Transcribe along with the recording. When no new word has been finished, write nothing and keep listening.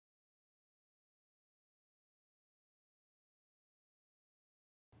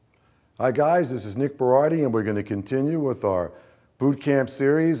Hi guys, this is Nick Berardi and we're going to continue with our boot camp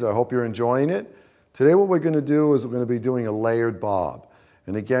series. I hope you're enjoying it. Today what we're going to do is we're going to be doing a layered bob.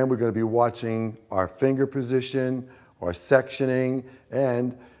 And again, we're going to be watching our finger position, our sectioning,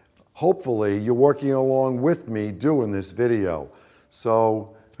 and hopefully you're working along with me doing this video.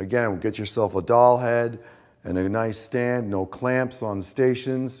 So again, get yourself a doll head and a nice stand, no clamps on the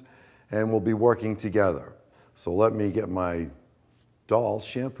stations, and we'll be working together. So let me get my doll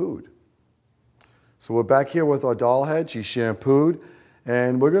shampooed. So we're back here with our doll head. She's shampooed,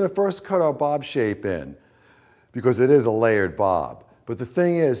 and we're going to first cut our bob shape in because it is a layered bob. But the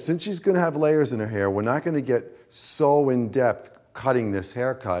thing is, since she's going to have layers in her hair, we're not going to get so in-depth cutting this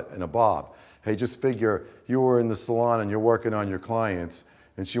haircut in a bob. Hey, just figure you were in the salon and you're working on your clients,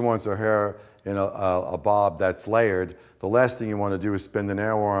 and she wants her hair in a bob that's layered. The last thing you want to do is spend an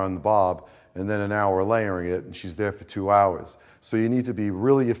hour on the bob and then an hour layering it, and she's there for 2 hours. So you need to be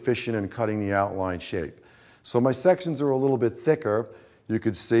really efficient in cutting the outline shape. So my sections are a little bit thicker. You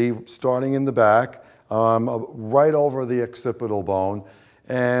could see starting in the back, right over the occipital bone.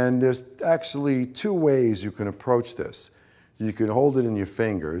 And there's actually 2 ways you can approach this. You can hold it in your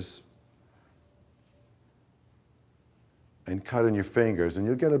fingers and cut in your fingers, and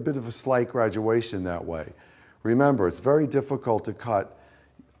you'll get a bit of a slight graduation that way. Remember, it's very difficult to cut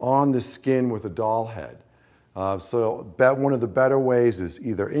on the skin with a doll head. So one of the better ways is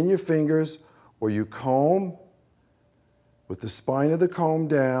either in your fingers or you comb with the spine of the comb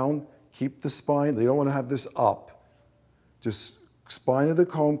down. Keep the spine, you don't want to have this up. Just spine of the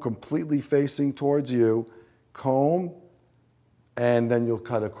comb completely facing towards you, comb, and then you'll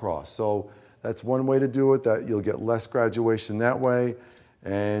cut across. So that's one way to do it, that you'll get less graduation that way,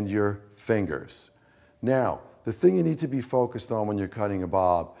 and your fingers. Now, the thing you need to be focused on when you're cutting a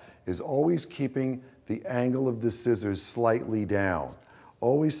bob is always keeping the angle of the scissors slightly down.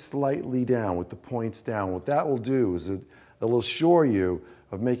 Always slightly down with the points down. What that will do is it'll assure you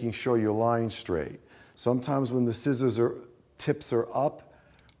of making sure your line's straight. Sometimes when the scissors tips are up,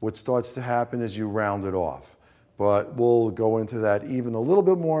 what starts to happen is you round it off. But we'll go into that even a little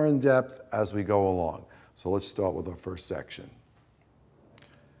bit more in depth as we go along. So let's start with our first section.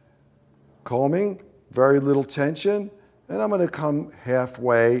 Combing, very little tension, and I'm going to come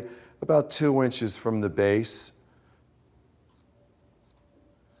halfway, about 2 inches from the base.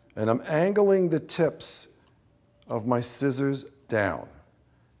 And I'm angling the tips of my scissors down.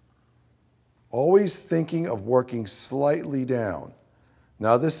 Always thinking of working slightly down.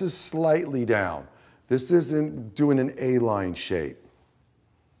 Now this is slightly down. This isn't doing an A-line shape.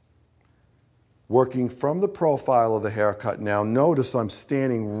 Working from the profile of the haircut now. Notice I'm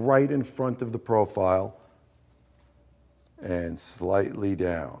standing right in front of the profile and slightly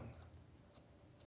down.